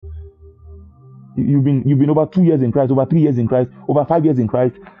You've been over 2 years in Christ, over 3 years in Christ, over 5 years in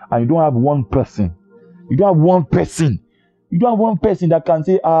Christ, and you don't have one person. You don't have one person. You don't have one person that can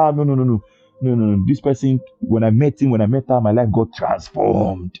say, no. This person, when I met her, my life got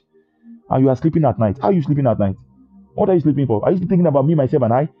transformed. And you are sleeping at night. How are you sleeping at night? What are you sleeping for? Are you still thinking about me, myself,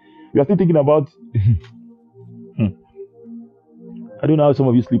 and I? You are still thinking about I don't know how some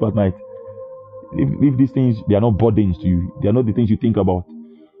of you sleep at night. If these things, they are not burdens to you, they are not the things you think about.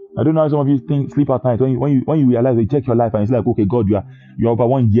 I don't know how some of you sleep at night when you realize, you check your life and it's like, okay, God, you're over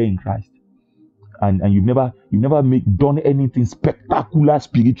 1 year in Christ, and you've never done anything spectacular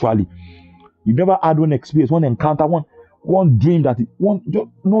spiritually. You've never had one experience, one encounter, one dream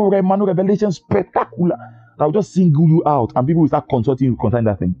no revelation spectacular that will just single you out, and people will start consulting you concerning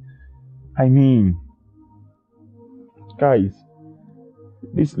that thing. I mean, guys,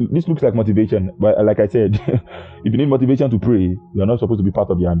 this looks like motivation, but like I said, if you need motivation to pray, you are not supposed to be part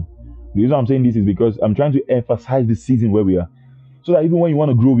of the army. The reason I'm saying this is because I'm trying to emphasize the season where we are, so that even when you want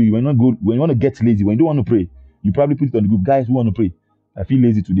to grow, when you want to get lazy, when you don't want to pray, you probably put it on the group. Guys who want to pray, I feel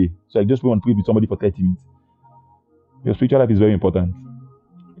lazy today, so I just want to pray with somebody for 30 minutes. Your spiritual life is very important.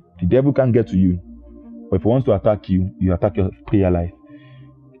 The devil can't get to you, but if he wants to attack you, you attack your prayer life,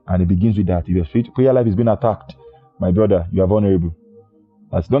 and it begins with that. If your prayer life is being attacked, my brother, you are vulnerable.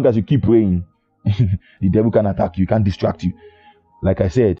 As long as you keep praying, the devil can attack you, can't distract you. Like I said,